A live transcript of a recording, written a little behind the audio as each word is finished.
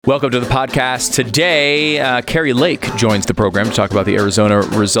Welcome to the podcast. Today, Kari Lake joins the program to talk about the Arizona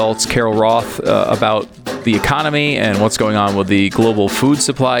results. Carol Roth about the economy and what's going on with the global food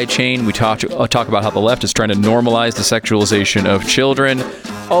supply chain. We talk about how the left is trying to normalize the sexualization of children.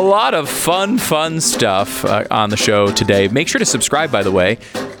 A lot of fun stuff on the show today. Make sure to subscribe, by the way,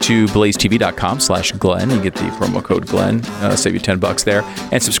 to blazetv.com/Glenn. You get the promo code Glenn, save you $10 there.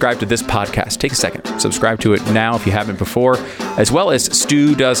 And subscribe to this podcast. Take a second. Subscribe to it now if you haven't before, as well as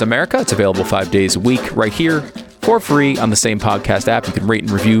Stu Does America. It's available 5 days a week right here for free on the same podcast app. You can rate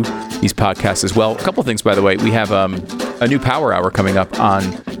and review these podcasts as well. A couple of things, by the way. We have a new Power Hour coming up on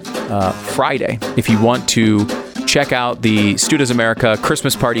Friday. If you want to check out the Stu Does America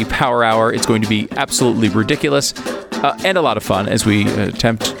Christmas Party Power Hour, it's going to be absolutely ridiculous and a lot of fun as we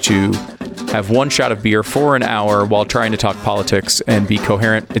attempt to have one shot of beer for an hour while trying to talk politics and be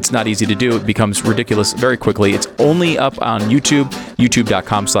coherent. It's not easy to do. It becomes ridiculous very quickly. It's only up on YouTube,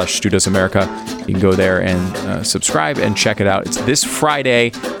 youtube.com/Stu Does America. You can go there and subscribe and check it out. It's this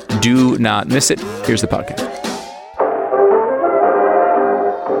Friday. Do not miss it. Here's the podcast.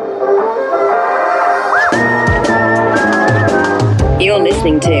 You're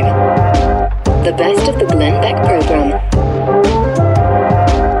listening to the best of the Glenn Beck program.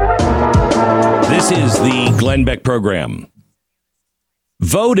 This is the Glenn Beck program.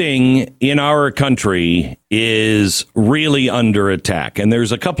 Voting in our country is really under attack. And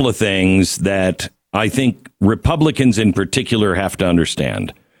there's a couple of things that I think Republicans in particular have to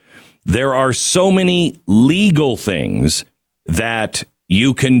understand. There are so many legal things that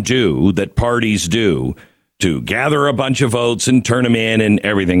you can do, that parties do, to gather a bunch of votes and turn them in and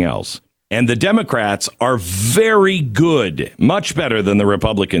everything else. And the Democrats are very good, much better than the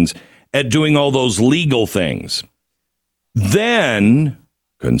Republicans, at doing all those legal things. Then,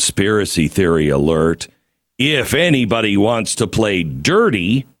 conspiracy theory alert, if anybody wants to play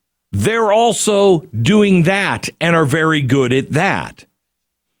dirty, they're also doing that and are very good at that.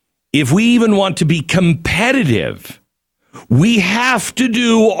 If we even want to be competitive, we have to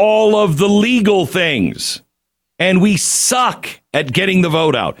do all of the legal things. And we suck at getting the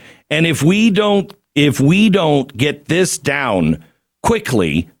vote out. And if we don't get this down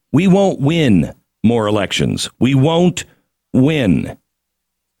quickly, we won't win more elections. We won't win.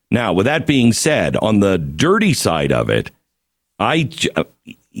 Now, with that being said, on the dirty side of it,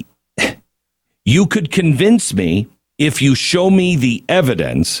 you could convince me if you show me the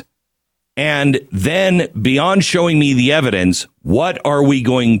evidence, and then beyond showing me the evidence, what are we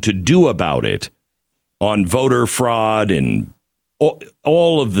going to do about it on voter fraud and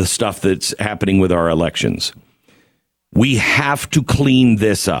all of the stuff that's happening with our elections? We have to clean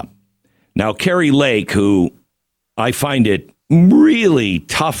this up. Now, Kari Lake, who I find it really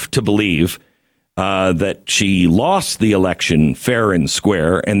tough to believe that she lost the election fair and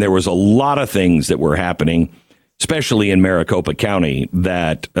square, and there was a lot of things that were happening, especially in Maricopa County,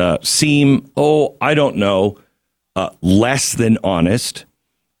 that seem, less than honest.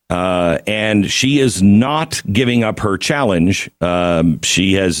 And she is not giving up her challenge.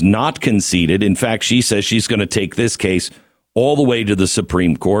 She has not conceded. In fact, she says she's going to take this case all the way to the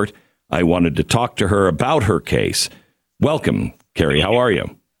Supreme Court. I wanted to talk to her about her case. Welcome, Kari. How are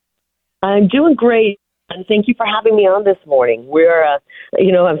you? I'm doing great, and thank you for having me on this morning.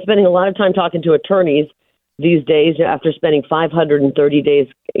 I'm spending a lot of time talking to attorneys these days after spending 530 days,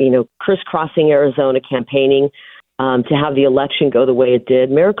 crisscrossing Arizona campaigning. To have the election go the way it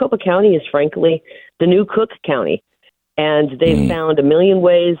did. Maricopa County is, frankly, the new Cook County. And they've found a million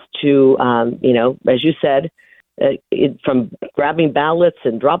ways to, as you said, from grabbing ballots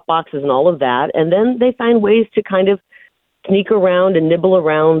and drop boxes and all of that. And then they find ways to kind of sneak around and nibble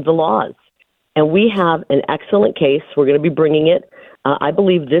around the laws. And we have an excellent case. We're going to be bringing it, I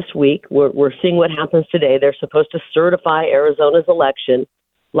believe, this week. We're seeing what happens today. They're supposed to certify Arizona's election.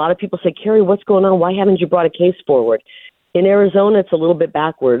 A lot of people say, Kari, what's going on? Why haven't you brought a case forward? In Arizona, it's a little bit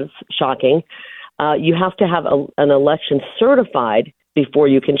backwards, shocking. You have to have an election certified before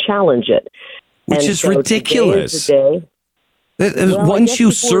you can challenge it. Which is ridiculous. Once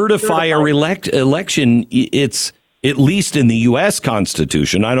you certify an election, it's, at least in the U.S.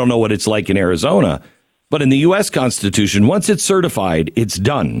 Constitution, I don't know what it's like in Arizona, but in the U.S. Constitution, once it's certified, it's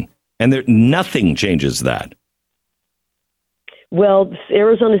done. And nothing changes that. Well,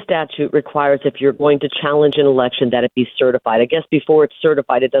 Arizona statute requires if you're going to challenge an election that it be certified. I guess before it's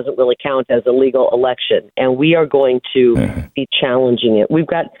certified, it doesn't really count as a legal election. And we are going to be challenging it. We've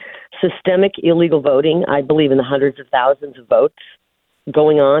got systemic illegal voting, I believe in the hundreds of thousands of votes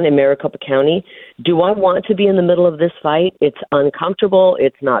going on in Maricopa County. Do I want to be in the middle of this fight? It's uncomfortable.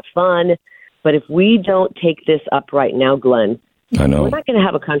 It's not fun. But if we don't take this up right now, Glenn, I know. We're not going to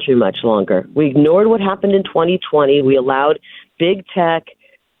have a country much longer. We ignored what happened in 2020. We allowed big tech,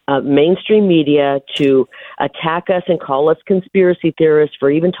 mainstream media to attack us and call us conspiracy theorists for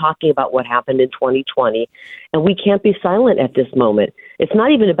even talking about what happened in 2020. And we can't be silent at this moment. It's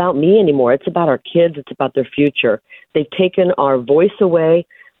not even about me anymore. It's about our kids. It's about their future. They've taken our voice away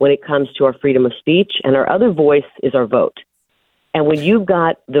when it comes to our freedom of speech, and our other voice is our vote. And when you've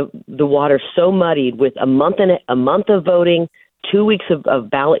got the water so muddied with a month of voting, 2 weeks of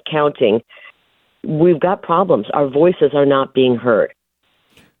ballot counting, we've got problems. Our voices are not being heard.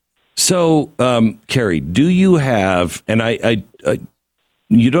 So, Kari, do you have, and I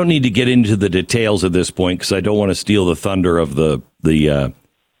you don't need to get into the details at this point because I don't want to steal the thunder of the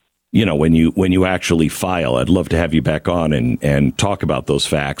when you actually file. I'd love to have you back on and talk about those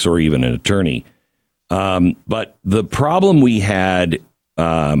facts, or even an attorney. But the problem we had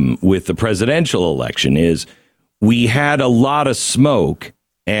with the presidential election is we had a lot of smoke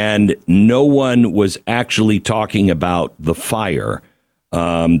and no one was actually talking about the fire.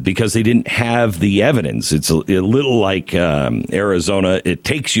 Because they didn't have the evidence. It's a little like Arizona. It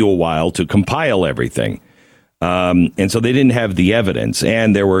takes you a while to compile everything. And so they didn't have the evidence.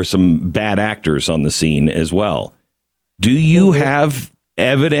 And there were some bad actors on the scene as well. Do you have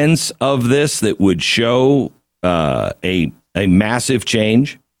evidence of this that would show a massive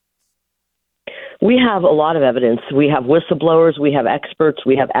change? We have a lot of evidence. We have whistleblowers, we have experts,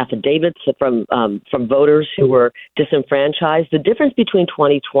 we have affidavits from voters who were disenfranchised. The difference between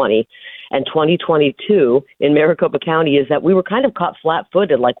 2020 and 2022 in Maricopa County is that we were kind of caught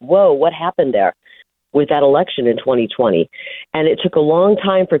flat-footed, like, whoa, what happened there with that election in 2020? And it took a long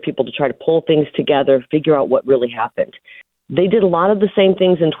time for people to try to pull things together, figure out what really happened. They did a lot of the same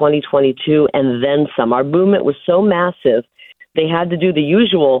things in 2022 and then some. Our movement was so massive, they had to do the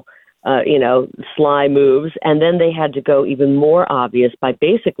usual sly moves, and then they had to go even more obvious by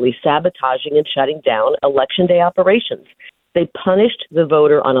basically sabotaging and shutting down Election Day operations. They punished the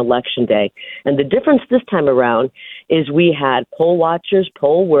voter on Election Day. And the difference this time around is we had poll watchers,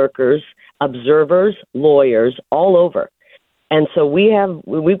 poll workers, observers, lawyers all over. And so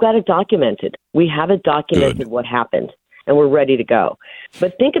we've got it documented. We have it documented what happened, and we're ready to go.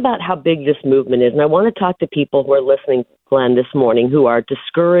 But think about how big this movement is. And I want to talk to people who are listening, Glenn, this morning, who are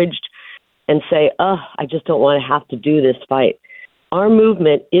discouraged and say, I just don't want to have to do this fight. Our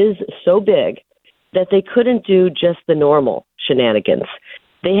movement is so big that they couldn't do just the normal shenanigans.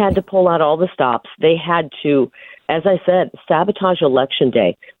 They had to pull out all the stops. They had to, as I said, sabotage Election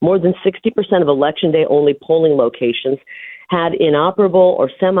Day. More than 60% of Election Day only polling locations had inoperable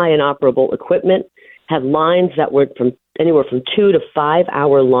or semi-inoperable equipment, had lines that were from anywhere from 2 to 5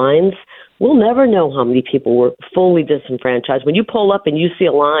 hour lines. We'll never know how many people were fully disenfranchised. When you pull up and you see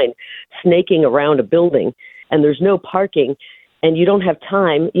a line snaking around a building and there's no parking and you don't have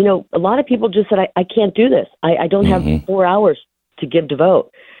time, a lot of people just said, I can't do this. I don't have 4 hours to give to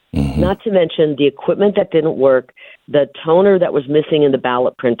vote. Not to mention the equipment that didn't work, the toner that was missing in the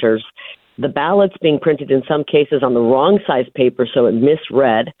ballot printers, the ballots being printed in some cases on the wrong size paper so it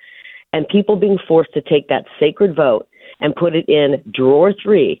misread, and people being forced to take that sacred vote and put it in drawer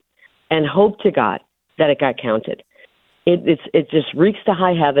 3 and hope to God that it got counted. It just reeks to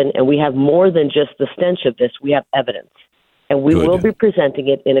high heaven, and we have more than just the stench of this. We have evidence, and we will be presenting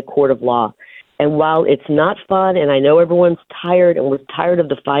it in a court of law. And while it's not fun, and I know everyone's tired, and we're tired of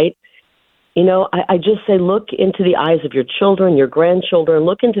the fight, I just say look into the eyes of your children, your grandchildren,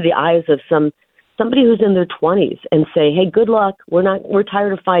 look into the eyes of somebody who's in their 20s and say, hey, good luck. We're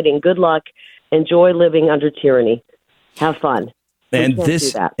tired of fighting. Good luck. Enjoy living under tyranny. Have fun. And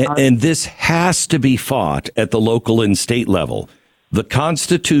this has to be fought at the local and state level. The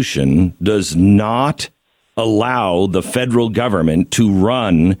Constitution does not allow the federal government to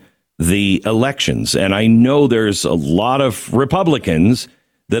run the elections. And I know there's a lot of Republicans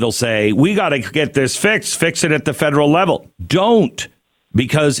that'll say, we got to get this fixed, fix it at the federal level. Don't,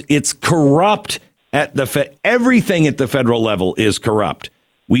 because it's corrupt at everything at the federal level is corrupt.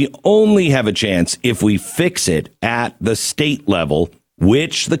 We only have a chance if we fix it at the state level,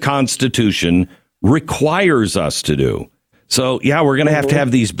 which the Constitution requires us to do. So, yeah, we're going to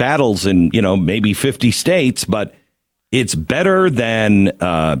have these battles in, maybe 50 states, but it's better than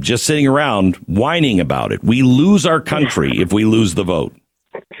just sitting around whining about it. We lose our country if we lose the vote.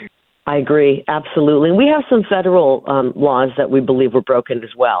 I agree. Absolutely. We have some federal laws that we believe were broken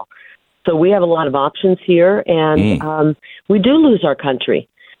as well. So we have a lot of options here, and we do lose our country.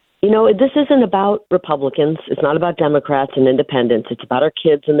 This isn't about Republicans. It's not about Democrats and independents. It's about our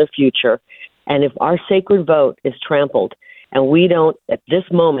kids and their future. And if our sacred vote is trampled and we don't, at this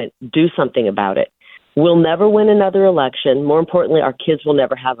moment, do something about it, We'll never win another election. More importantly, our kids will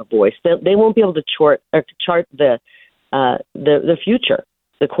never have a voice. They won't be able to chart the future,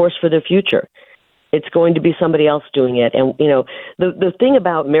 the course for the future. It's going to be somebody else doing it. And, the thing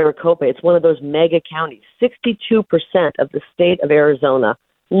about Maricopa, it's one of those mega counties. 62% of the state of Arizona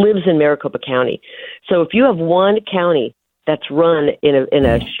lives in Maricopa County. So if you have one county that's run in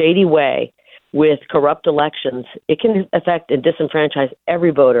a shady way with corrupt elections, it can affect and disenfranchise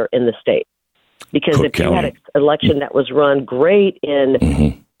every voter in the state. Because if you had an election that was run great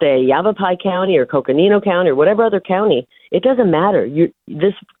in, say, Yavapai County or Coconino County or whatever other county, it doesn't matter.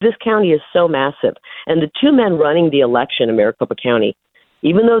 This county is so massive. And the two men running the election in Maricopa County,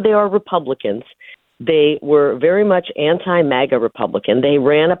 even though they are Republicans, they were very much anti-MAGA Republican. They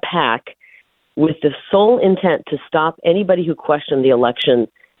ran a PAC with the sole intent to stop anybody who questioned the election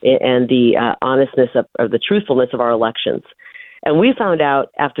and the honestness or the truthfulness of our elections. And we found out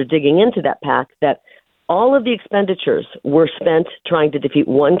after digging into that PAC that all of the expenditures were spent trying to defeat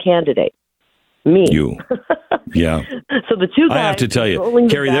one candidate, me. You. Yeah. So the two guys. I have to tell you,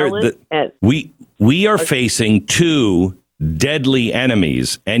 Kari, we are facing two deadly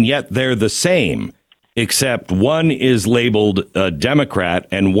enemies, and yet they're the same, except one is labeled a Democrat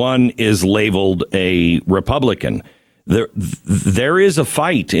and one is labeled a Republican. There is a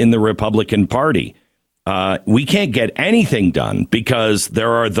fight in the Republican Party. We can't get anything done because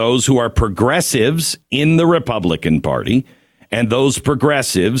there are those who are progressives in the Republican Party, and those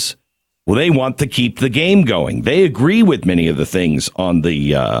progressives, well, they want to keep the game going. They agree with many of the things on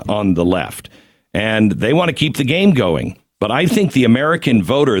the left, and they want to keep the game going. But I think the American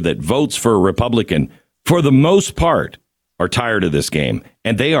voter that votes for a Republican, for the most part, are tired of this game,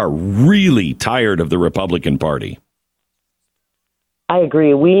 and they are really tired of the Republican Party. I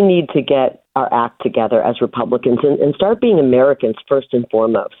agree. We need to get our act together as Republicans and start being Americans first and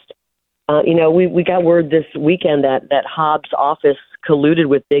foremost. We got word this weekend that Hobbs' office colluded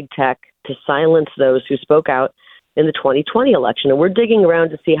with big tech to silence those who spoke out in the 2020 election. And we're digging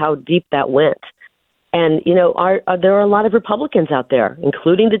around to see how deep that went. And, there are a lot of Republicans out there,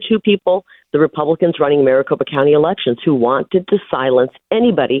 including the two people, the Republicans running Maricopa County elections, who wanted to silence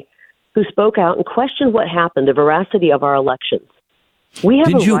anybody who spoke out and questioned what happened, the veracity of our elections. We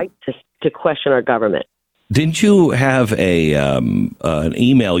have right to question our government. Didn't you have an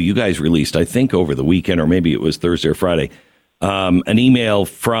email you guys released, I think, over the weekend, or maybe it was Thursday or Friday, an email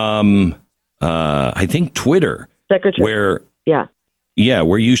from, I think, Twitter, Secretary.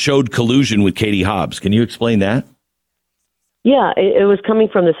 where you showed collusion with Katie Hobbs. Can you explain that? Yeah, it was coming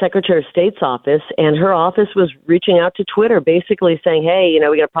from the Secretary of State's office, and her office was reaching out to Twitter, basically saying, hey,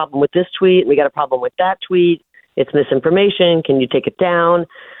 we got a problem with this tweet, we got a problem with that tweet. It's misinformation. Can you take it down?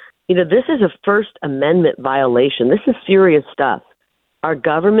 This is a First Amendment violation. This is serious stuff. Our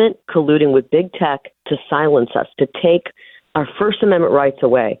government colluding with big tech to silence us, to take our First Amendment rights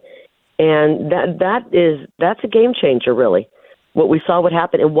away. And that's a game changer, really, what we saw what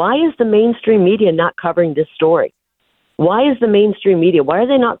happened. And why is the mainstream media not covering this story? Why is the mainstream media, why are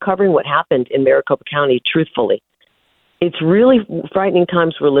they not covering what happened in Maricopa County truthfully? It's really frightening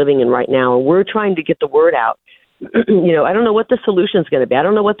times we're living in right now, and we're trying to get the word out. I don't know what the solution is going to be. I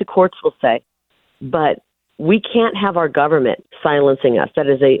don't know what the courts will say, but we can't have our government silencing us. That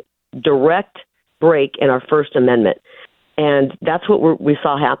is a direct break in our First Amendment. And that's what we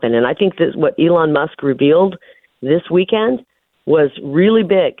saw happen. And I think that what Elon Musk revealed this weekend was really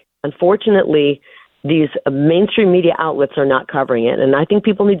big. Unfortunately, these mainstream media outlets are not covering it. And I think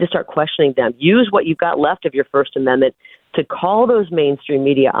people need to start questioning them. Use what you've got left of your First Amendment to call those mainstream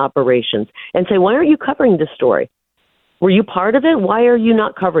media operations and say, why aren't you covering this story? Were you part of it? Why are you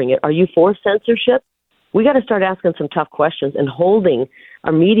not covering it? Are you for censorship? We got to start asking some tough questions and holding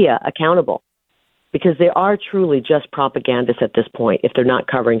our media accountable, because they are truly just propagandists at this point if they're not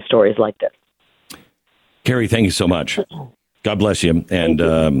covering stories like this. Kari, thank you so much. God bless you. And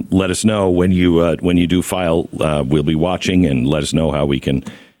let us know when you do file. We'll be watching, and let us know how we can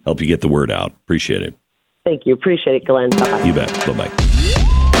help you get the word out. Appreciate it. Thank you. Appreciate it, Glenn. Bye-bye. You bet. Bye-bye.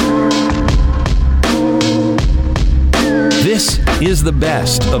 This is the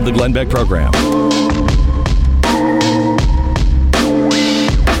best of the Glenn Beck program.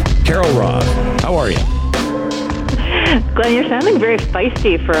 Carol Roth, how are you? Glenn, you're sounding very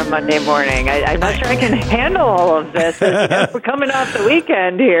feisty for a Monday morning. I'm not sure I can handle all of this. We're coming off the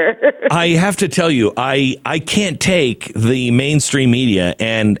weekend here. I have to tell you, I can't take the mainstream media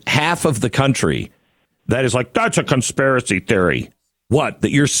and half of the country that is like, that's a conspiracy theory. What?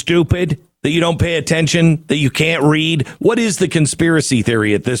 That you're stupid? That you don't pay attention? That you can't read? What is the conspiracy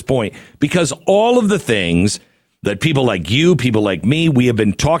theory at this point? Because all of the things that people like you, people like me, we have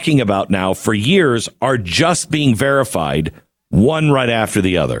been talking about now for years are just being verified one right after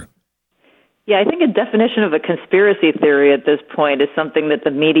the other. Yeah, I think a definition of a conspiracy theory at this point is something that the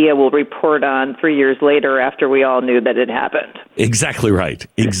media will report on 3 years later after we all knew that it happened. Exactly right.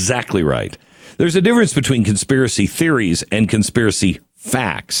 Exactly right. There's a difference between conspiracy theories and conspiracy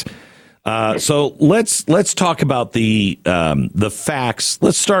facts. So let's talk about the facts.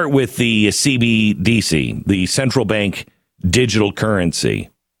 Let's start with the CBDC, the central bank digital currency.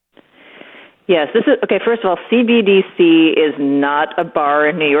 Yes, this is okay. First of all, CBDC is not a bar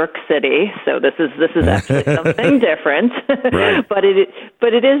in New York City, so this is actually something different. Right. but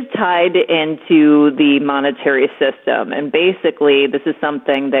it is tied into the monetary system, and basically, this is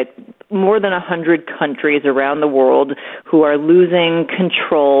something that more than 100 countries around the world who are losing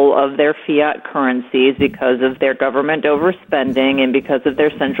control of their fiat currencies because of their government overspending and because of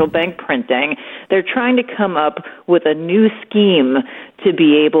their central bank printing. They're trying to come up with a new scheme to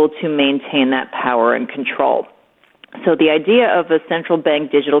be able to maintain that power and control. So the idea of a central bank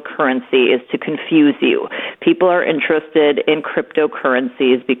digital currency is to confuse you. People are interested in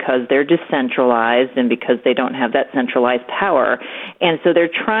cryptocurrencies because they're decentralized and because they don't have that centralized power. And so they're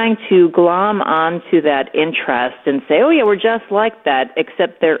trying to glom onto that interest and say, oh yeah, we're just like that,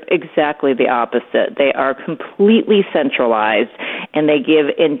 except they're exactly the opposite. They are completely centralized and they give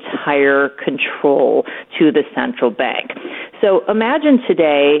entire control to the central bank. So imagine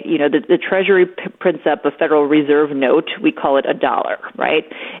today, the Treasury prints up a Federal Reserve note. We call it $1, right?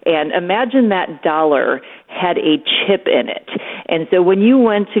 And imagine that dollar had a chip in it. And so when you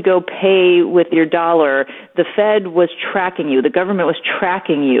went to go pay with your dollar, the Fed was tracking you. The government was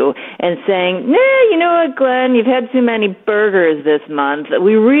tracking you and saying, you know what, Glenn, you've had too many burgers this month.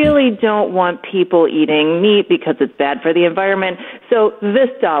 We really don't want people eating meat because it's bad for the environment. So this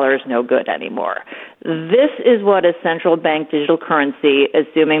dollar is no good anymore. This is what a central bank digital currency,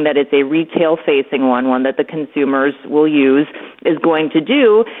 assuming that it's a retail-facing one that the consumers will use, is going to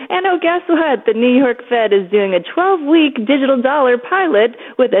do. And guess what? The New York Fed is doing a 12-week digital dollar pilot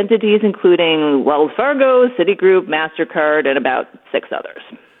with entities including Wells Fargo, Citigroup, MasterCard, and about 6 others.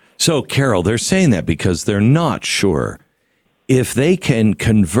 So, Carol, they're saying that because they're not sure if they can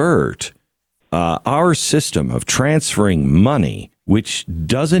convert our system of transferring money, which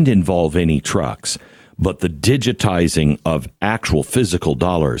doesn't involve any trucks, but the digitizing of actual physical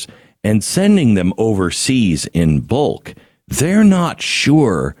dollars and sending them overseas in bulk. They're not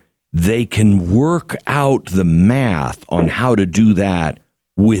sure they can work out the math on how to do that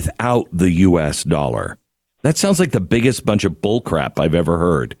without the U.S. dollar. That sounds like the biggest bunch of bullcrap I've ever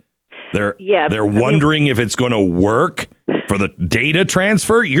heard. They're wondering if it's going to work for the data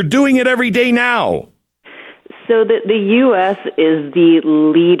transfer. You're doing it every day now. So the U.S. is the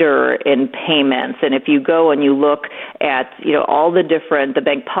leader in payments, and if you go and you look at all the different, the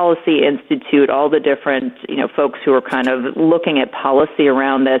Bank Policy Institute, all the different folks who are kind of looking at policy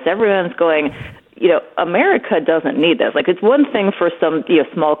around this, everyone's going, America doesn't need this. Like, it's one thing for some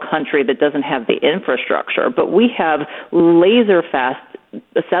small country that doesn't have the infrastructure, but we have laser fast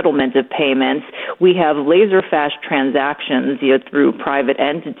settlement of payments. We have laser fast transactions through private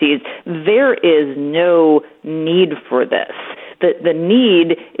entities. There is no need for this. The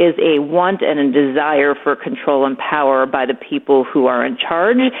need is a want and a desire for control and power by the people who are in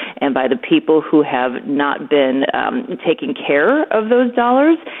charge and by the people who have not been taking care of those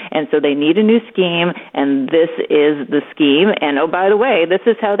dollars. And so they need a new scheme, and this is the scheme. And, oh, by the way, this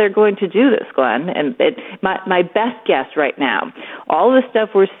is how they're going to do this, Glenn. And my best guess right now, all the stuff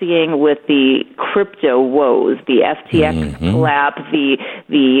we're seeing with the crypto woes, the FTX collapse, the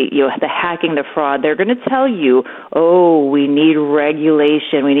hacking, the fraud, they're going to tell you, oh, we need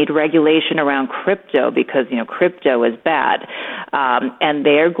regulation. We need regulation around crypto because, crypto is bad. And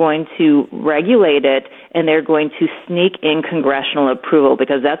they're going to regulate it, and they're going to sneak in congressional approval,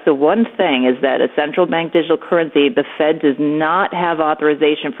 because that's the one thing, is that a central bank digital currency, the Fed does not have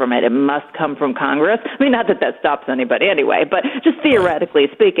authorization from it. It must come from Congress. I mean, not that stops anybody anyway, but just theoretically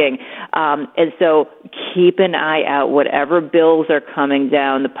speaking. And so keep an eye out. Whatever bills are coming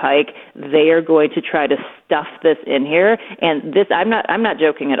down the pike, they are going to try to stuff this in here. And this, I'm not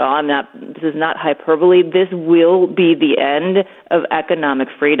joking at all. This is not hyperbole. This will be the end of economic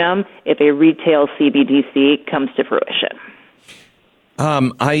freedom if a retail CBDC comes to fruition.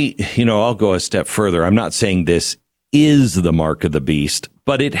 I'll go a step further. I'm not saying this is the mark of the beast,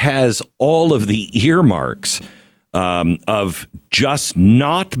 but it has all of the earmarks of just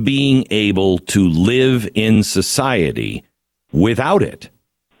not being able to live in society without it.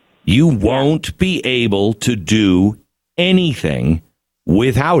 You won't be able to do anything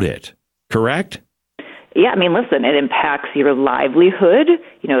without it, correct? Yeah, I mean, listen, it impacts your livelihood,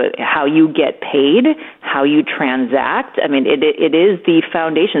 how you get paid, how you transact. I mean, it is the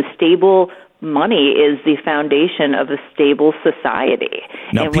foundation. Stable money is the foundation of a stable society.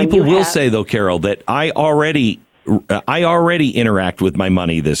 Now, people will say, though, Carol, that I already interact with my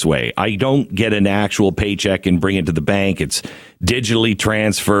money this way. I don't get an actual paycheck and bring it to the bank. It's digitally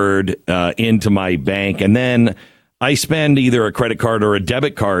transferred into my bank, and then I spend either a credit card or a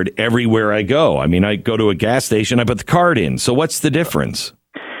debit card everywhere I go. I mean, I go to a gas station, I put the card in. So what's the difference?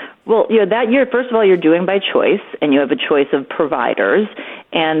 Well, first of all, you're doing by choice, and you have a choice of providers,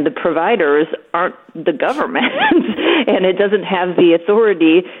 and the providers aren't the government, and it doesn't have the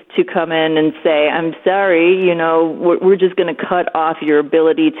authority to come in and say, I'm sorry, we're just going to cut off your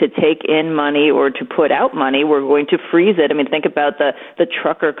ability to take in money or to put out money. We're going to freeze it. I mean, think about the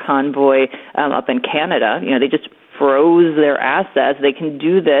trucker convoy up in Canada. They just froze their assets. They can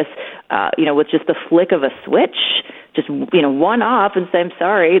do this, with just the flick of a switch. Just one off and say, I'm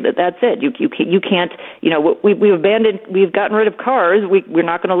sorry, that's it. You can't. We've gotten rid of cars. We're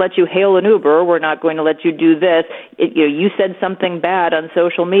not going to let you hail an Uber. We're not going to let you do this. You said something bad on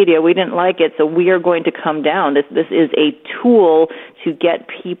social media. We didn't like it, so we are going to come down. This is a tool to get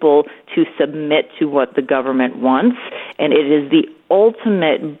people to submit to what the government wants, and it is the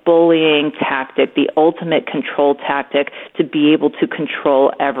ultimate bullying tactic, the ultimate control tactic to be able to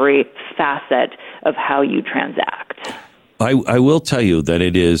control every facet of how you transact. I will tell you that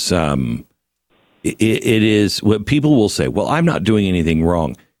it is what people will say, well, I'm not doing anything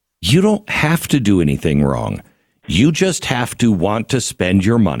wrong. You don't have to do anything wrong. You just have to want to spend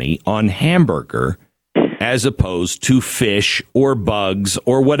your money on hamburger as opposed to fish or bugs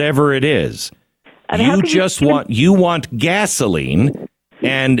or whatever it is. I mean, you want gasoline,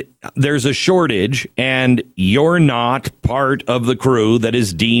 and there's a shortage, and you're not part of the crew that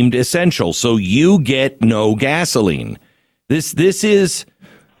is deemed essential, so you get no gasoline. This is,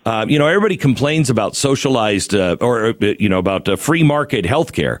 everybody complains about socialized about free market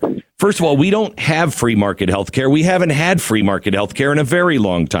healthcare. First of all, we don't have free market healthcare. We haven't had free market healthcare in a very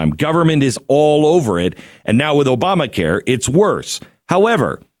long time. Government is all over it, and now with Obamacare, it's worse.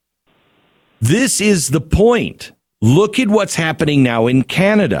 However, this is the point. Look at what's happening now in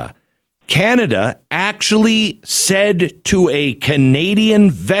Canada. Canada actually said to a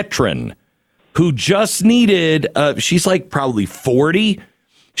Canadian veteran who just needed, she's like probably 40.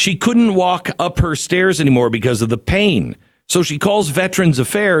 She couldn't walk up her stairs anymore because of the pain. So she calls Veterans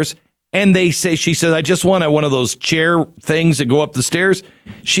Affairs, and she said, I just want one of those chair things that go up the stairs.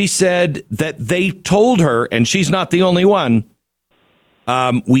 She said that they told her, and she's not the only one,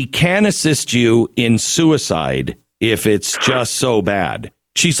 we can assist you in suicide if it's just so bad.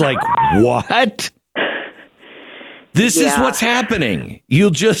 She's like, what? This is what's happening.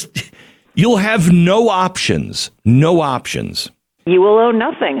 You'll have no options. No options. You will own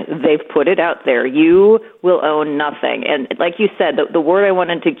nothing. They've put it out there. You will own nothing. And like you said, the word I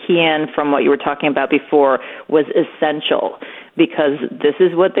wanted to key in from what you were talking about before was essential, because this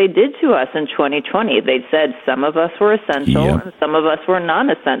is what they did to us in 2020. They said some of us were essential and some of us were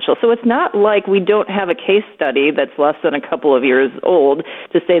non-essential. So it's not like we don't have a case study that's less than a couple of years old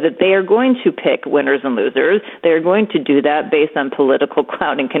to say that they are going to pick winners and losers. They are going to do that based on political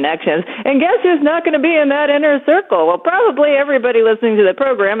clout and connections. And guess who's not going to be in that inner circle? Well, probably everybody listening to the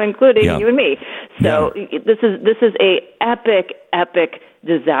program, including you and me. So this is a epic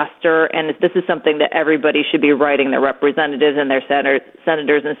disaster, and this is something that everybody should be writing their representatives and their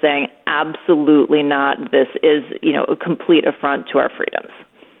senators and saying, absolutely not. This is, a complete affront to our freedoms.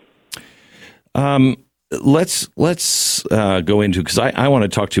 Let's go into, because I want to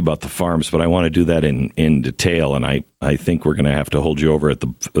talk to you about the farms, but I want to do that in detail, and I think we're going to have to hold you over at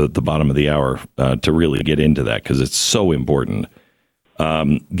the bottom of the hour to really get into that, because it's so important.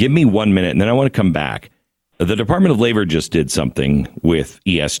 Give me 1 minute, and then I want to come back. The Department of Labor just did something with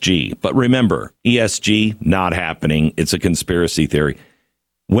ESG. But remember, ESG, not happening. It's a conspiracy theory.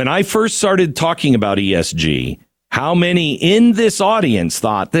 When I first started talking about ESG, how many in this audience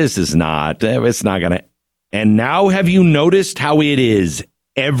thought it's not going to. And now have you noticed how it is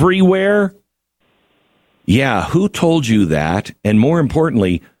everywhere? Yeah, who told you that? And more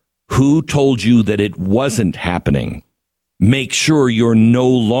importantly, who told you that it wasn't happening? Make sure you're no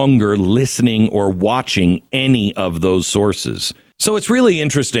longer listening or watching any of those sources. So it's really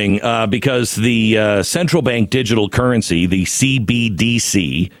interesting because the central bank digital currency, the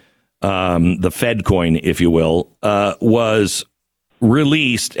CBDC, the Fed coin, if you will, was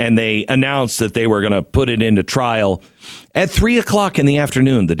released, and they announced that they were going to put it into trial at 3:00 in the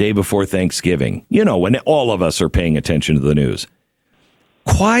afternoon, the day before Thanksgiving, when all of us are paying attention to the news.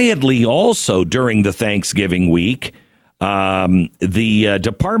 quietly also during the Thanksgiving week, the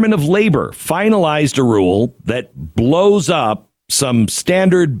Department of Labor finalized a rule that blows up some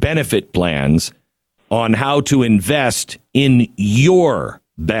standard benefit plans on how to invest in your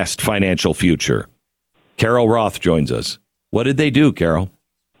best financial future. Carol Roth joins us. What did they do, Carol?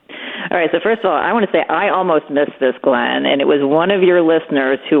 All right, so first of all, I want to say I almost missed this, Glenn, and it was one of your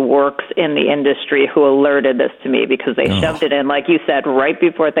listeners who works in the industry who alerted this to me because they shoved it in, like you said, right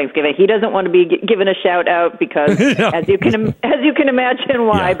before Thanksgiving. He doesn't want to be given a shout-out because, as you can imagine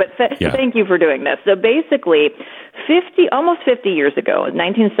why, but thank you for doing this. So basically, almost 50 years ago, in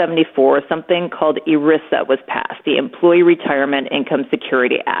 1974, something called ERISA was passed, the Employee Retirement Income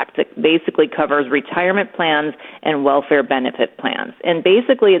Security Act. It basically covers retirement plans and welfare benefit plans. And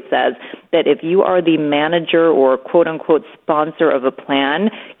basically it says that if you are the manager or quote-unquote sponsor of a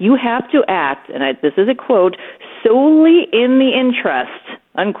plan, you have to act, and this is a quote, solely in the interest,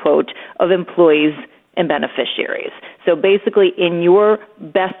 unquote, of employees and beneficiaries. So basically in your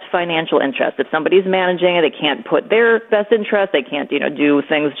best financial interest. If somebody's managing it, they can't put their best interest, they can't, do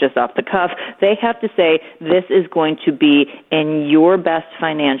things just off the cuff. They have to say this is going to be in your best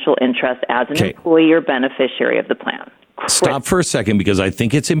financial interest as an employee or beneficiary of the plan. Stop for a second because I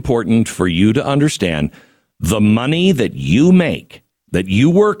think it's important for you to understand the money that you make, that you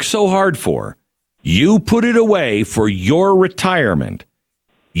work so hard for, you put it away for your retirement.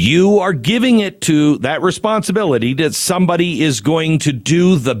 You are giving it to that responsibility that somebody is going to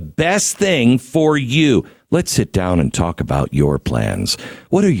do the best thing for you. Let's sit down and talk about your plans.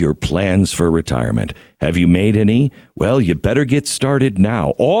 What are your plans for retirement? Have you made any? Well, you better get started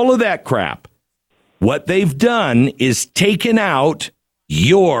now. All of that crap. What they've done is taken out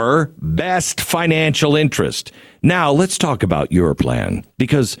your best financial interest. Now, let's talk about your plan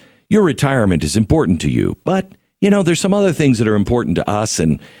because your retirement is important to you, but there's some other things that are important to us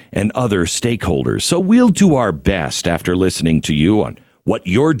and other stakeholders. So we'll do our best after listening to you on what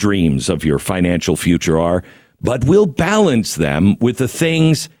your dreams of your financial future are, but we'll balance them with the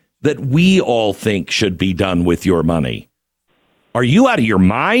things that we all think should be done with your money. Are you out of your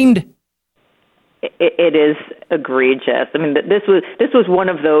mind? It is egregious. I mean, this was one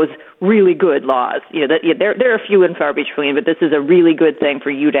of those really good laws. There are few and far between, but this is a really good thing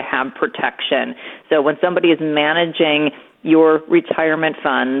for you to have protection. So when somebody is managing your retirement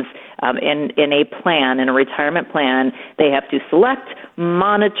funds in a retirement plan, they have to select,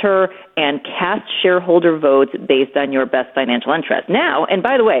 monitor, and cast shareholder votes based on your best financial interest. Now, and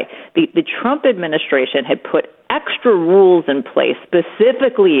by the way, the Trump administration had put extra rules in place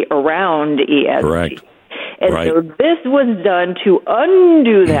specifically around ESG. Correct. And so this was done to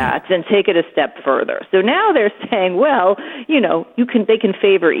undo that and take it a step further. So now they're saying, well, they can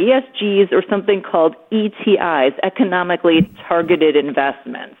favor ESGs or something called ETIs, economically targeted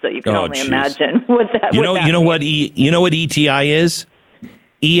investments. So you can only imagine what that. You know what ETI is?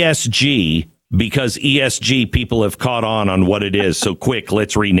 ESG, because ESG people have caught on what it is. So quick,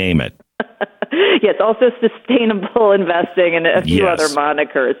 let's rename it. Yes, also sustainable investing and a few other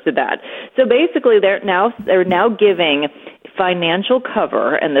monikers to that. So basically, they're now giving financial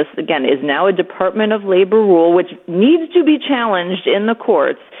cover, and this again is now a Department of Labor rule, which needs to be challenged in the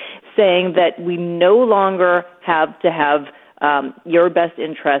courts, saying that we no longer have to have your best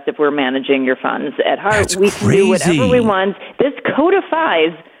interest if we're managing your funds at heart. That's we can do whatever we want. This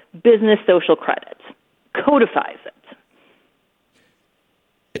codifies business social credit. Codifies it.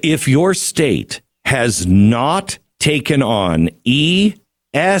 If your state has not taken on E,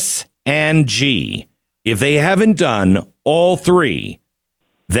 S, and G, if they haven't done all three,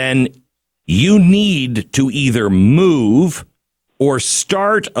 then you need to either move or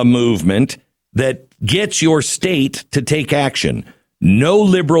start a movement that gets your state to take action. No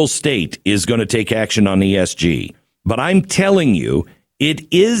liberal state is going to take action on ESG. But I'm telling you,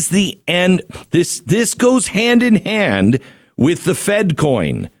 it is the end. This goes hand in hand with the Fed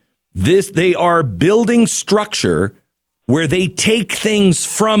coin. They are building structure where they take things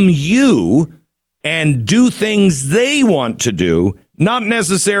from you and do things they want to do, not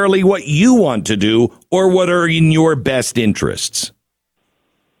necessarily what you want to do or what are in your best interests.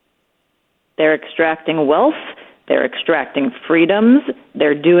 They're extracting wealth, they're extracting freedoms,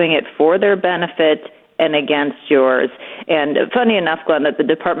 they're doing it for their benefit and against yours. And funny enough, Glenn, that the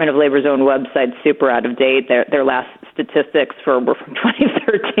Department of Labor's own website's super out of date. Their last statistics were from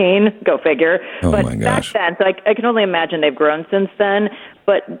 2013. Go figure. Oh, my gosh. Back then, so I can only imagine they've grown since then.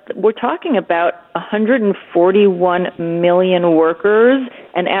 But we're talking about 141 million workers,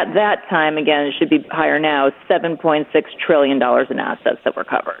 and at that time, again, it should be higher now, $7.6 trillion in assets that were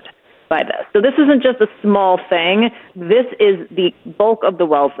covered. by this. So this isn't just a small thing. This is the bulk of the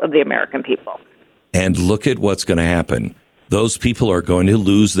wealth of the American people. And look at what's going to happen. Those people are going to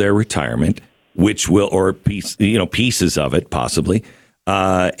lose their retirement, which will, or pieces of it possibly,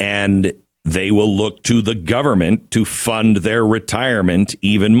 and they will look to the government to fund their retirement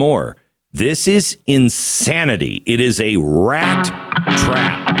even more. This is insanity. It is a rat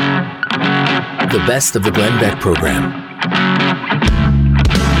trap. The best of the Glenn Beck program.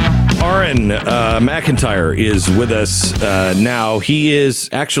 Aaron McIntyre is with us now. He is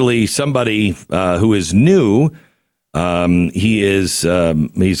actually somebody who is new. He's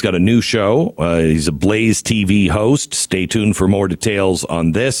got a new show. He's a Blaze TV host. Stay tuned for more details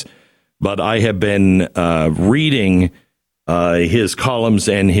on this. But I have been reading his columns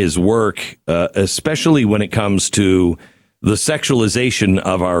and his work, especially when it comes to the sexualization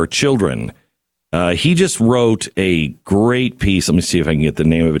of our children. He just wrote a great piece. Let me see if I can get the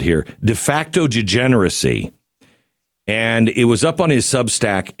name of it here. De facto degeneracy. And it was up on his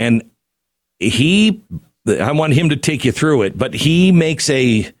Substack. And I want him to take you through it, but he makes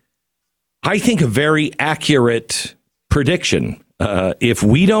I think, a very accurate prediction. If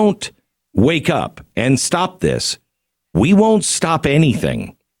we don't wake up and stop this, we won't stop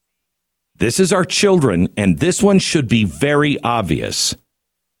anything. This is our children, and this one should be very obvious.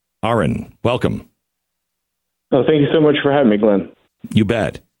 Aaron, welcome. Oh, thank you so much for having me, Glenn. You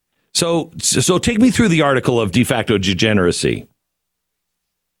bet. So take me through the article of de facto degeneracy.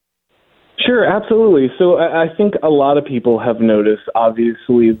 Sure, absolutely. So I think a lot of people have noticed,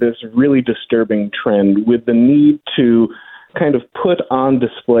 obviously, this really disturbing trend with the need to kind of put on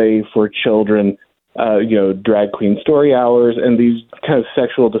display for children, drag queen story hours and these kind of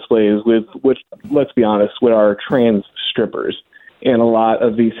sexual displays with, which, let's be honest, with our trans strippers. In a lot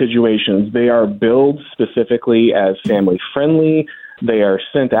of these situations, they are billed specifically as family friendly. They are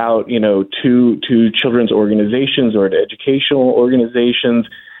sent out, to children's organizations or to educational organizations,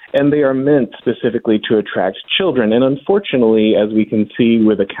 and they are meant specifically to attract children. And unfortunately, as we can see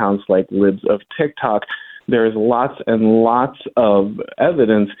with accounts like Libs of TikTok, there's lots and lots of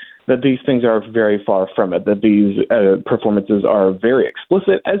evidence that these things are very far from it, that these performances are very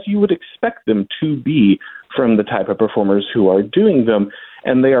explicit, as you would expect them to be from the type of performers who are doing them,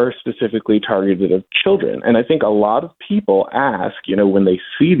 and they are specifically targeted at children. And I think a lot of people ask, when they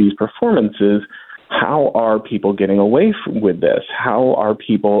see these performances, how are people getting away with this? How are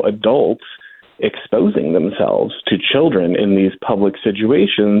people, adults, exposing themselves to children in these public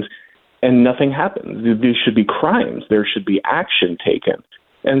situations, and nothing happens? These should be crimes. There should be action taken.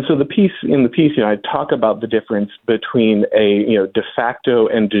 And so in the piece, I talk about the difference between de facto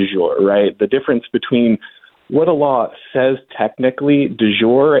and de jure, right? The difference between what a law says technically de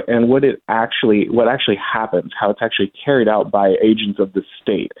jure and what actually happens, how it's actually carried out by agents of the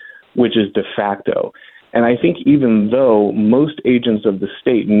state, which is de facto. And I think even though most agents of the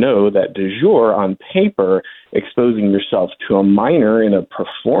state know that de jure on paper, exposing yourself to a minor in a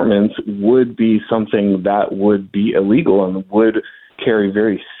performance would be something that would be illegal and would carry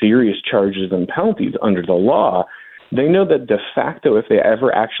very serious charges and penalties under the law, they know that de facto, if they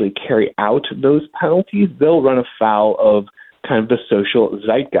ever actually carry out those penalties, they'll run afoul of kind of the social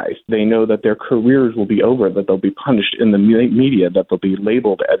zeitgeist. They know that their careers will be over, that they'll be punished in the media, that they'll be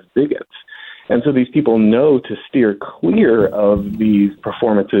labeled as bigots. And so these people know to steer clear of these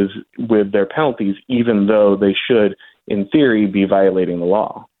performances with their penalties, even though they should, in theory, be violating the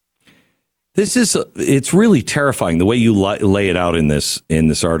law. It's really terrifying the way you lay it out in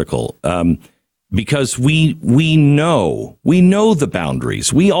this article, because we know the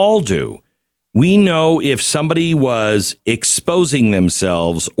boundaries. We all do. We know if somebody was exposing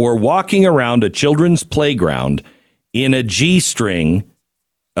themselves or walking around a children's playground in a G-string,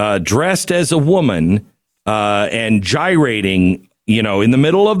 dressed as a woman, and gyrating, in the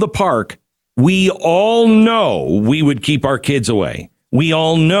middle of the park, we all know we would keep our kids away. We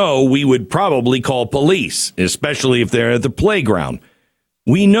all know we would probably call police, especially if they're at the playground.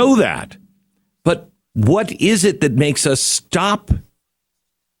 We know that. But what is it that makes us stop?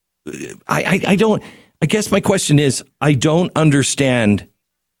 I guess my question is, I don't understand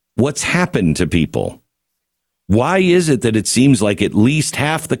what's happened to people. Why is it that it seems like at least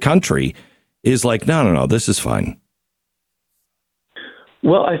half the country is like, no, this is fine?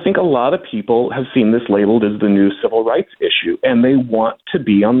 Well, I think a lot of people have seen this labeled as the new civil rights issue, and they want to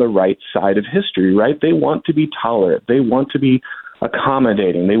be on the right side of history, right? They want to be tolerant. They want to be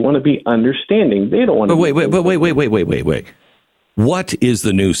accommodating. They want to be understanding. They don't want to. Wait. What is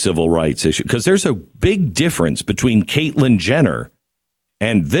the new civil rights issue? Because there's a big difference between Caitlyn Jenner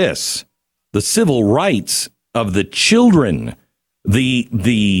and this. The civil rights of the children,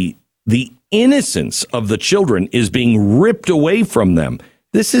 the the innocence of the children is being ripped away from them.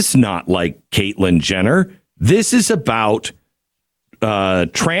 This is not like Caitlyn Jenner. This is about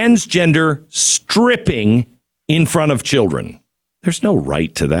transgender stripping in front of children. There's no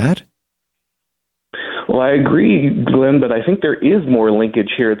right to that. Well, I agree, Glenn, but I think there is more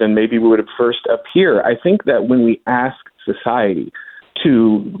linkage here than maybe would at first appear. I think that when we ask society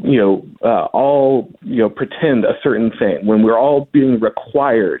to, all, pretend a certain thing, when we're all being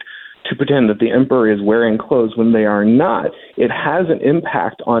required to pretend that the emperor is wearing clothes when they are not, it has an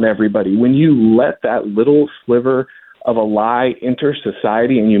impact on everybody. When you let that little sliver of a lie enter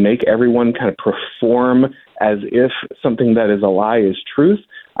society and you make everyone kind of perform as if something that is a lie is truth,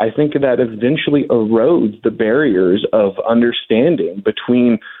 I think that eventually erodes the barriers of understanding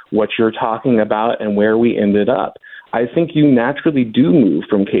between what you're talking about and where we ended up. I think you naturally do move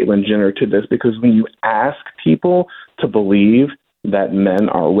from Caitlyn Jenner to this because when you ask people to believe that men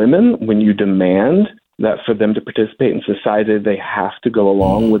are women, when you demand that for them to participate in society, they have to go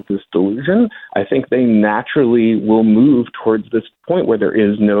along with this delusion, I think they naturally will move towards this point where there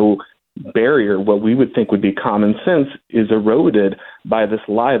is no barrier. What we would think would be common sense is eroded by this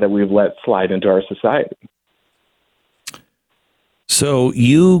lie that we've let slide into our society. So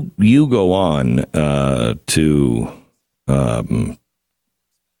you go on to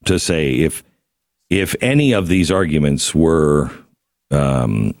say if any of these arguments were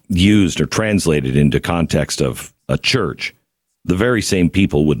used or translated into context of a church, the very same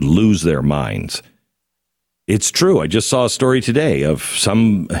people would lose their minds. It's true. I just saw a story today of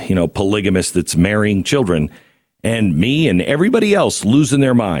some, polygamist that's marrying children, and me and everybody else losing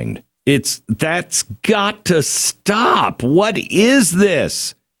their mind. That's got to stop. What is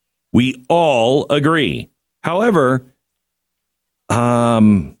this? We all agree. However,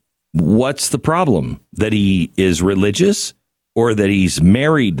 what's the problem? That he is religious or that he's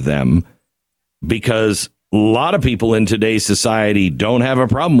married them? Because a lot of people in today's society don't have a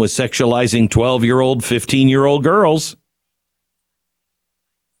problem with sexualizing 12-year-old, 15-year-old girls.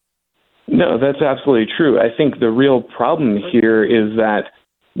 No, that's absolutely true. I think the real problem here is that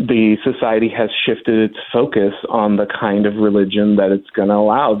the society has shifted its focus on the kind of religion that it's going to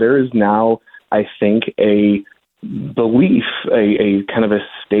allow. There is now, I think, a belief, a kind of a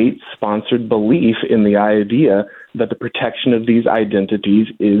state-sponsored belief in the idea that the protection of these identities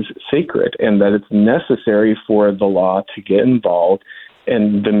is sacred and that it's necessary for the law to get involved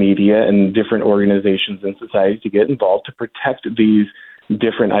and the media and different organizations in society to get involved to protect these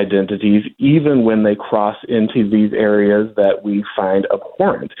different identities, even when they cross into these areas that we find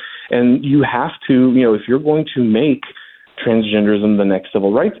abhorrent. And you have to, if you're going to make transgenderism the next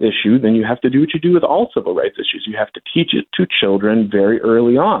civil rights issue, then you have to do what you do with all civil rights issues. You have to teach it to children very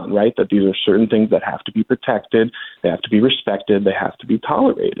early on, right? That these are certain things that have to be protected, they have to be respected, they have to be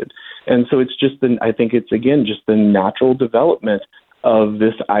tolerated. And so it's just I think it's, again, just the natural development of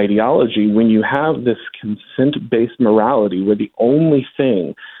this ideology. When you have this consent-based morality where the only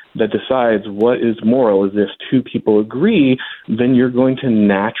thing that decides what is moral is if two people agree, then you're going to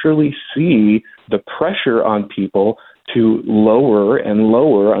naturally see the pressure on people to lower and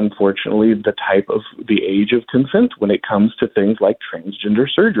lower, unfortunately, the age of consent when it comes to things like transgender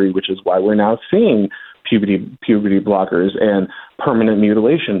surgery, which is why we're now seeing puberty blockers and permanent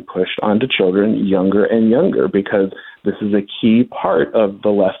mutilation pushed onto children younger and younger, because this is a key part of the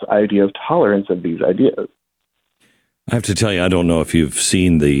left idea of tolerance of these ideas. I have to tell you, I don't know if you've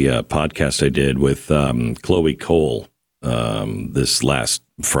seen the podcast I did with Chloe Cole this last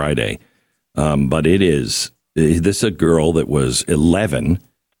Friday, but this is a girl that was 11,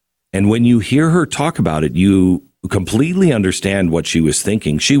 and when you hear her talk about it, you completely understand what she was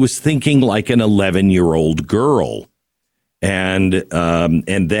thinking. She was thinking like an 11-year-old girl. And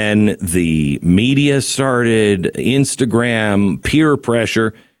then the media started, Instagram, peer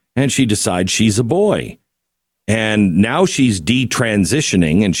pressure, and she decides she's a boy. And now she's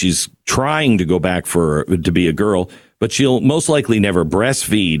detransitioning and she's trying to go back to be a girl, but she'll most likely never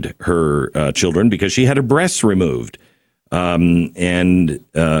breastfeed her children because she had her breasts removed. So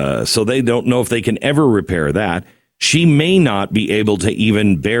they don't know if they can ever repair that. She may not be able to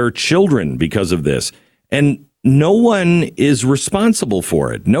even bear children because of this. And no one is responsible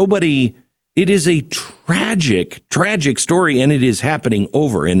for it. Nobody. It is a tragic, tragic story, and it is happening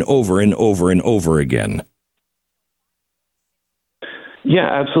over and over and over and over again. Yeah,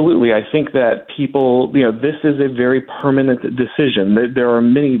 absolutely. I think that people, this is a very permanent decision. There are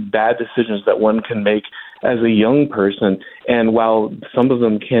many bad decisions that one can make as a young person. And while some of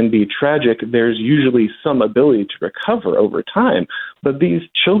them can be tragic, there's usually some ability to recover over time. But these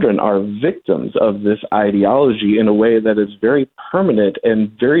children are victims of this ideology in a way that is very permanent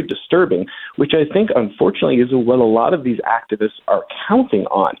and very disturbing, which I think, unfortunately, is what a lot of these activists are counting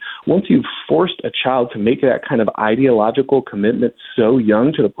on. Once you've forced a child to make that kind of ideological commitment so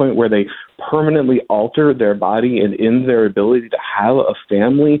young to the point where they permanently alter their body and end their ability to have a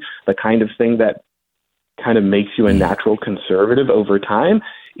family, the kind of thing that kind of makes you a natural conservative over time,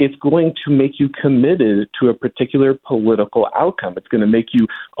 it's going to make you committed to a particular political outcome. It's going to make you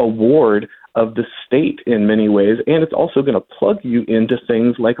a ward of the state in many ways, and it's also going to plug you into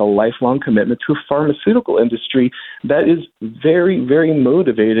things like a lifelong commitment to a pharmaceutical industry that is very, very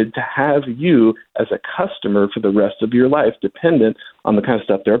motivated to have you as a customer for the rest of your life, dependent on the kind of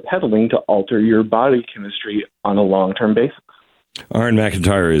stuff they're peddling to alter your body chemistry on a long-term basis. Aaron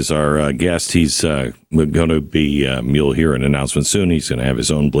McIntyre is our guest. He's going to be, you'll hear an announcement soon. He's going to have his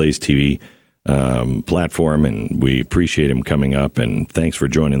own Blaze TV platform, and we appreciate him coming up, and thanks for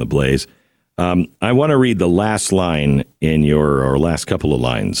joining the Blaze. I want to read the last line in or last couple of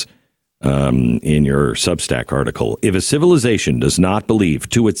lines in your Substack article. If a civilization does not believe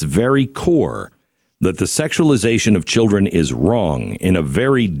to its very core that the sexualization of children is wrong in a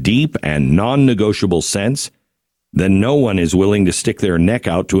very deep and non-negotiable sense, then no one is willing to stick their neck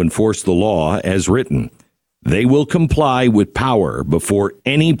out to enforce the law as written. They will comply with power before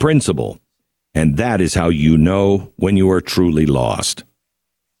any principle, and that is how you know when you are truly lost.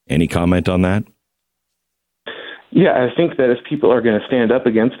 Any comment on that? Yeah, I think that if people are going to stand up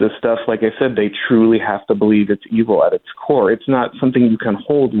against this stuff, like I said, they truly have to believe it's evil at its core. It's not something you can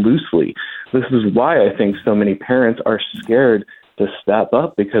hold loosely. This is why I think so many parents are scared to step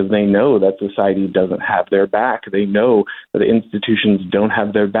up, because they know that society doesn't have their back. They know that the institutions don't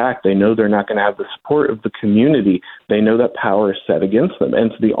have their back. They know they're not going to have the support of the community. They know that power is set against them.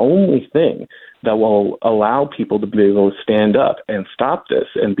 And so the only thing that will allow people to be able to stand up and stop this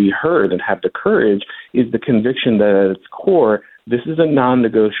and be heard and have the courage is the conviction that at its core, this is a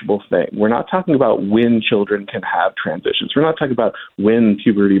non-negotiable thing. We're not talking about when children can have transitions. We're not talking about when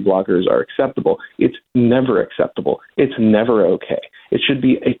puberty blockers are acceptable. It's never acceptable. It's never okay. It should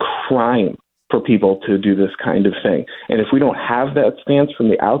be a crime for people to do this kind of thing. And if we don't have that stance from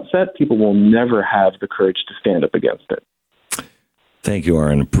the outset, people will never have the courage to stand up against it. Thank you,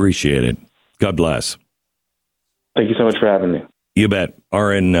 Aaron. Appreciate it. God bless. Thank you so much for having me. You bet.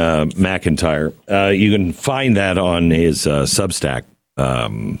 Aaron McIntyre. You can find that on his Substack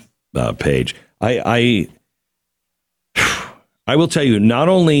page. I will tell you, not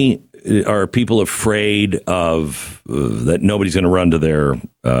only are people afraid of that nobody's going to run to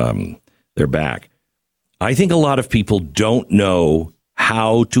their back, I think a lot of people don't know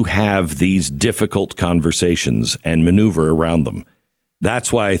how to have these difficult conversations and maneuver around them.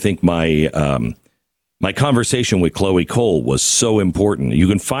 That's why I think my conversation with Chloe Cole was so important. You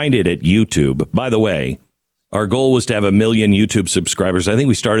can find it at YouTube. By the way, our goal was to have 1 million YouTube subscribers. I think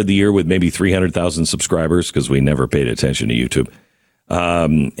we started the year with maybe 300,000 subscribers because we never paid attention to YouTube.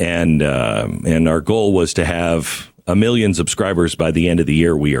 And our goal was to have 1 million subscribers by the end of the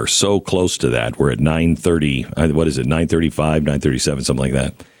year. We are so close to that. We're at 930. What is it? 935, 937, something like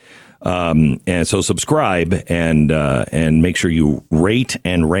that. And so subscribe and make sure you rate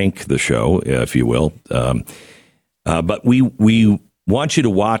and rank the show, if you will. But we want you to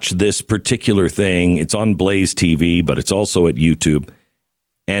watch this particular thing. It's on Blaze TV, but it's also at YouTube.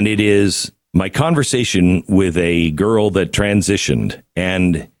 And it is my conversation with a girl that transitioned.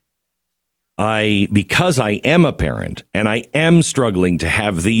 And because I am a parent and I am struggling to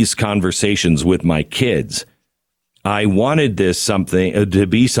have these conversations with my kids, I wanted this to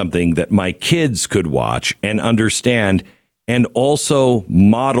be something that my kids could watch and understand, and also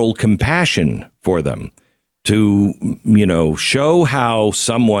model compassion for them, to, show how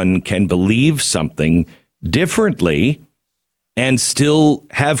someone can believe something differently and still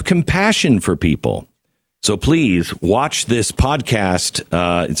have compassion for people. So please watch this podcast.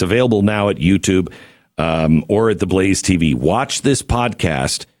 It's available now at YouTube or at the Blaze TV. Watch this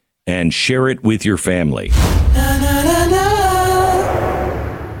podcast and share it with your family.